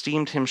we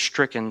esteemed him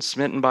stricken,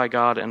 smitten by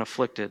God, and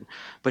afflicted.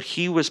 But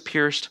he was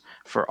pierced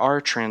for our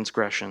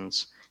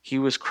transgressions, he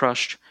was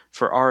crushed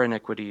for our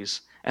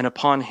iniquities, and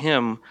upon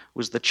him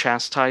was the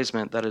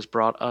chastisement that has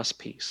brought us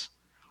peace.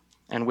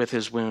 And with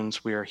his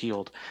wounds we are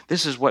healed.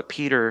 This is what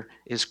Peter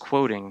is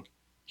quoting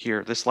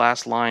here, this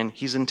last line.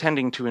 He's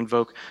intending to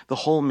invoke the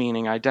whole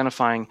meaning,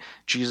 identifying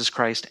Jesus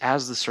Christ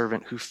as the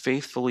servant who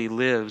faithfully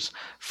lives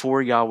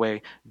for Yahweh,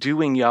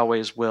 doing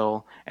Yahweh's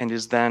will, and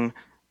is then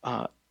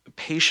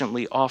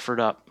patiently offered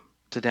up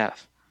to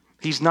death.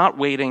 He's not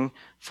waiting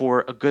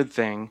for a good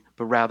thing,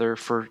 but rather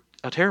for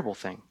a terrible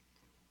thing.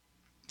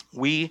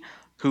 We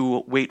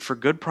who wait for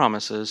good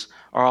promises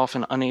are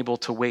often unable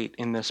to wait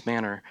in this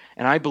manner,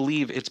 and I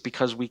believe it's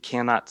because we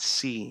cannot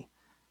see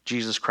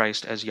Jesus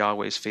Christ as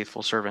Yahweh's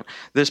faithful servant.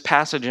 This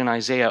passage in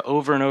Isaiah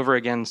over and over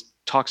again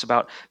talks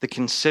about the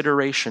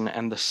consideration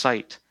and the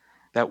sight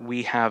that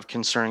we have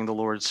concerning the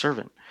Lord's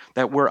servant,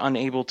 that we're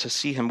unable to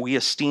see him. We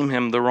esteem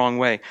him the wrong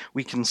way.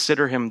 We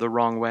consider him the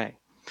wrong way.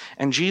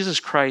 And Jesus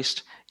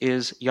Christ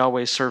is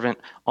Yahweh's servant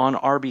on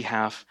our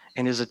behalf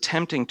and is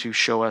attempting to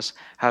show us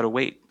how to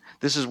wait.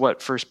 This is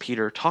what 1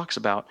 Peter talks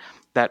about,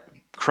 that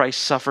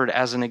Christ suffered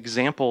as an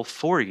example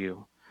for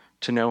you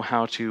to know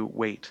how to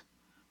wait.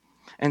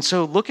 And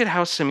so look at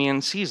how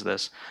Simeon sees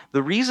this.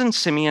 The reason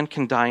Simeon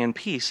can die in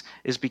peace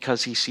is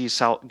because he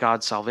sees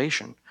God's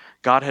salvation.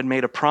 God had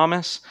made a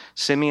promise.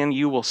 Simeon,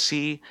 you will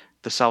see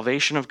the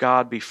salvation of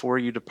God before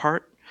you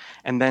depart.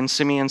 And then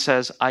Simeon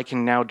says, I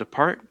can now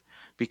depart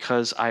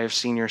because I have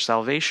seen your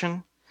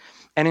salvation.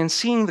 And in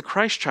seeing the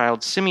Christ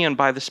child, Simeon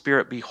by the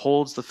Spirit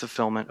beholds the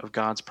fulfillment of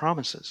God's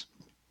promises.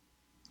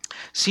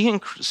 Seeing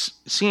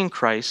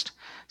Christ,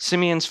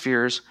 Simeon's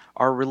fears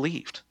are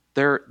relieved.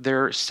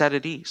 They're set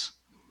at ease.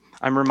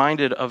 I'm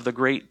reminded of the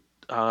great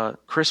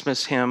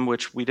Christmas hymn,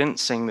 which we didn't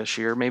sing this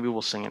year. Maybe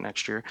we'll sing it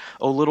next year.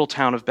 O Little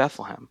Town of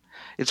Bethlehem.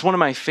 It's one of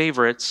my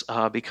favorites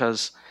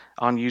because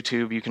on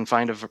YouTube you can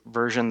find a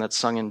version that's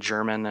sung in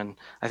German, and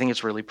I think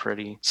it's really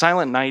pretty.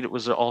 Silent Night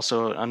was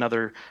also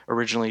another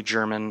originally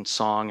German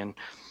song, and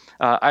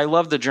I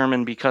love the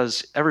German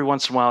because every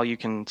once in a while you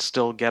can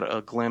still get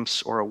a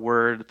glimpse or a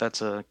word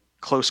that's a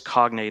close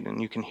cognate and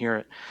you can hear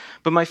it.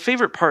 But my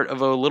favorite part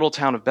of O Little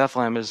Town of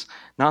Bethlehem is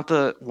not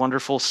the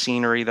wonderful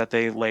scenery that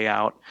they lay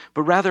out,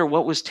 but rather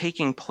what was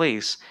taking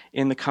place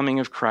in the coming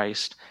of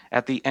Christ.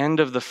 At the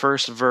end of the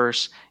first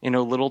verse in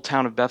O Little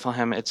Town of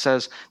Bethlehem, it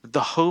says that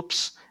the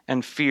hopes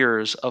and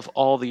fears of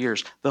all the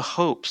years, the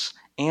hopes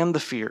and the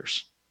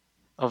fears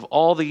of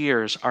all the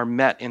years are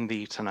met in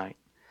thee tonight.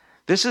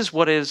 This is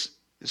what is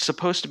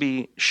supposed to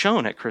be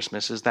shown at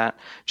Christmas, is that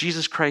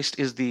Jesus Christ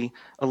is the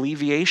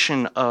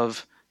alleviation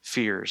of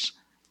fears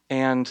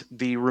and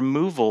the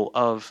removal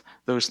of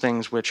those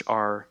things which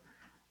are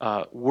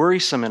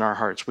worrisome in our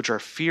hearts, which are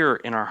fear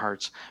in our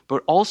hearts,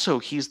 but also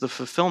he's the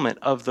fulfillment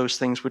of those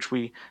things which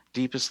we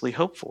deepestly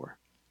hope for.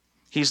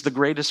 He's the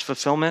greatest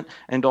fulfillment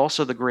and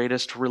also the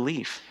greatest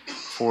relief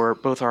for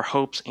both our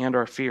hopes and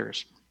our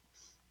fears.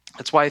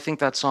 That's why I think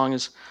that song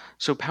is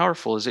so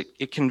powerful, is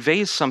it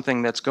conveys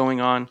something that's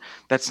going on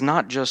that's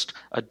not just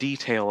a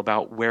detail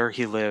about where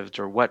he lived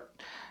or what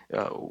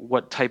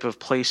type of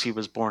place he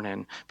was born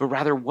in, but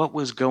rather what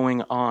was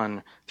going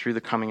on through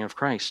the coming of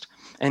Christ.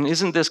 And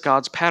isn't this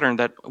God's pattern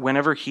that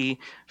whenever he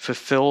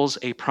fulfills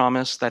a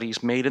promise that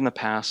he's made in the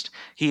past,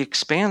 he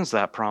expands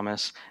that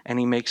promise and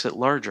he makes it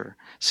larger?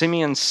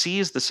 Simeon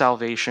sees the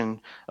salvation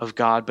of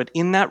God, but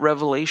in that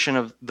revelation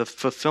of the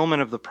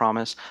fulfillment of the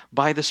promise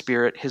by the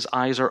Spirit, his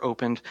eyes are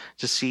opened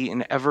to see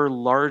an ever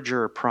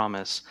larger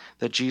promise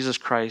that Jesus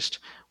Christ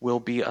will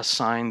be a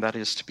sign that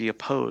is to be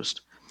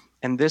opposed.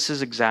 And this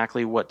is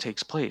exactly what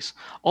takes place.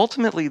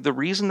 Ultimately, the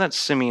reason that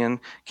Simeon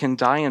can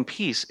die in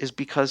peace is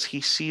because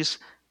he sees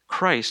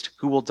Christ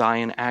who will die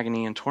in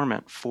agony and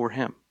torment for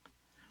him.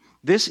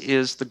 This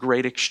is the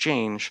great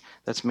exchange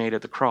that's made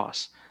at the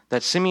cross,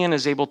 that Simeon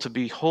is able to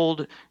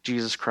behold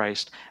Jesus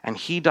Christ, and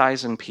he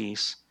dies in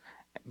peace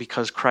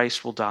because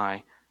Christ will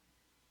die,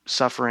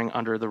 suffering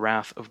under the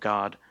wrath of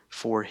God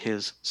for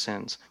his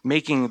sins,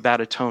 making that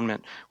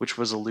atonement which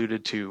was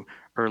alluded to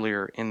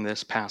earlier in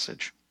this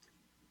passage.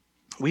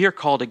 We are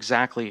called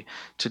exactly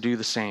to do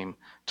the same,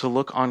 to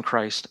look on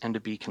Christ and to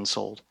be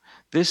consoled.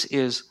 This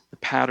is the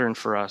pattern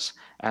for us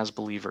as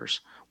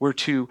believers. We're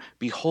to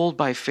behold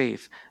by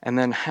faith and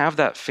then have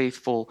that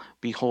faithful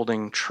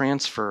beholding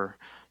transfer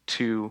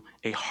to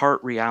a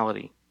heart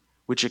reality,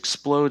 which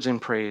explodes in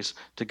praise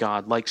to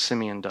God like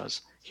Simeon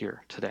does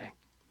here today.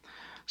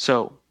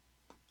 So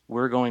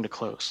we're going to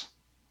close.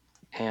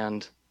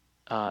 And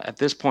at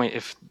this point,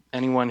 if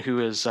anyone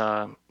who is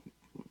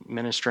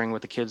ministering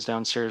with the kids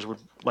downstairs would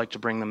like to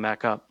bring them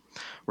back up,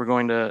 we're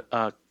going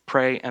to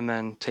pray and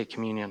then take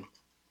communion.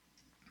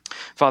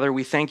 Father,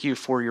 we thank you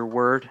for your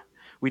word.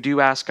 We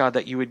do ask, God,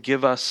 that you would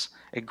give us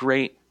a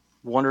great,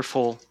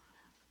 wonderful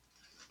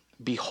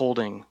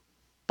beholding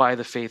by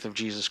the faith of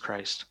Jesus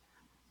Christ,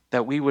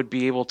 that we would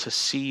be able to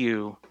see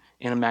you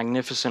in a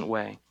magnificent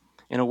way,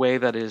 in a way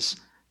that is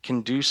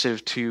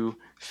conducive to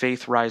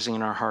faith rising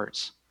in our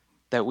hearts,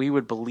 that we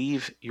would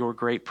believe your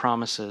great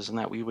promises and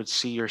that we would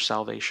see your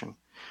salvation.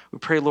 We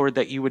pray, Lord,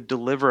 that you would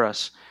deliver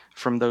us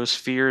from those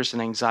fears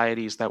and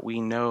anxieties that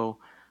we know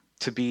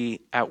to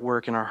be at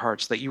work in our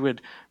hearts, that you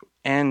would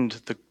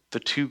end the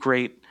two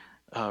great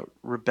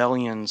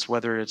rebellions,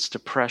 whether it's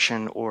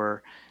depression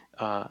or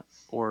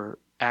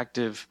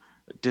active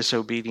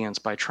disobedience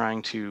by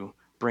trying to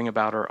bring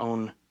about our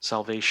own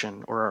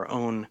salvation or our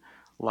own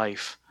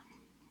life.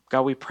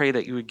 God, we pray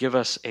that you would give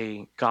us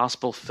a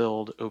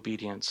gospel-filled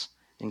obedience.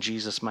 In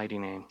Jesus' mighty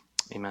name,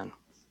 amen.